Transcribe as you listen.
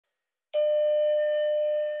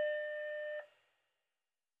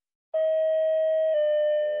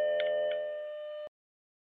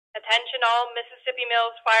Attention all Mississippi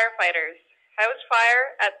Mills firefighters. House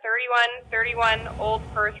fire at 3131 Old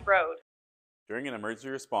Perth Road. During an emergency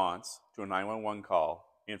response to a 911 call,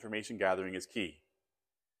 information gathering is key.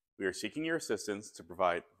 We are seeking your assistance to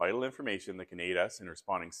provide vital information that can aid us in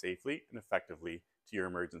responding safely and effectively to your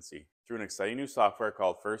emergency. Through an exciting new software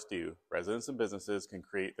called First Due, residents and businesses can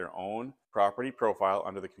create their own property profile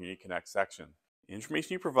under the Community Connect section. The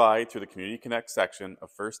information you provide through the Community Connect section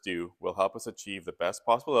of First Due will help us achieve the best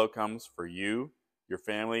possible outcomes for you, your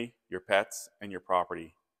family, your pets, and your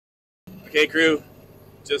property. Okay, crew,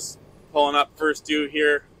 just pulling up First Due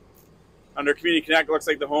here. Under Community Connect, looks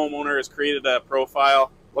like the homeowner has created a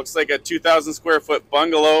profile. Looks like a 2,000 square foot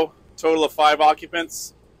bungalow, total of 5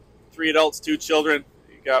 occupants, 3 adults, 2 children.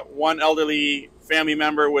 You got 1 elderly family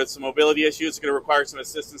member with some mobility issues. It's going to require some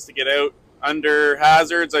assistance to get out. Under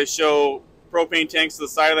hazards, I show propane tanks to the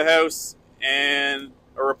side of the house and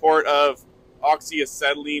a report of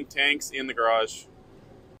oxyacetylene tanks in the garage.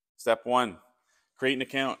 Step 1, create an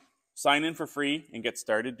account. Sign in for free and get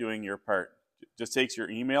started doing your part. It just takes your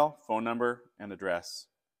email, phone number, and address.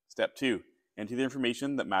 Step 2, enter the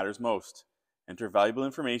information that matters most. Enter valuable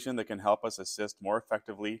information that can help us assist more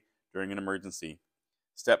effectively during an emergency.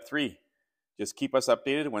 Step 3, just keep us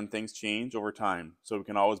updated when things change over time so we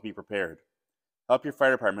can always be prepared. Help your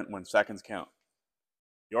fire department when seconds count.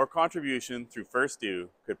 Your contribution through First Due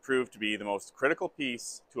could prove to be the most critical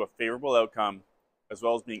piece to a favorable outcome, as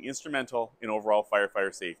well as being instrumental in overall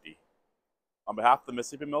firefighter safety. On behalf of the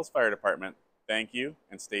Mississippi Mills Fire Department, thank you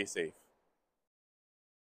and stay safe.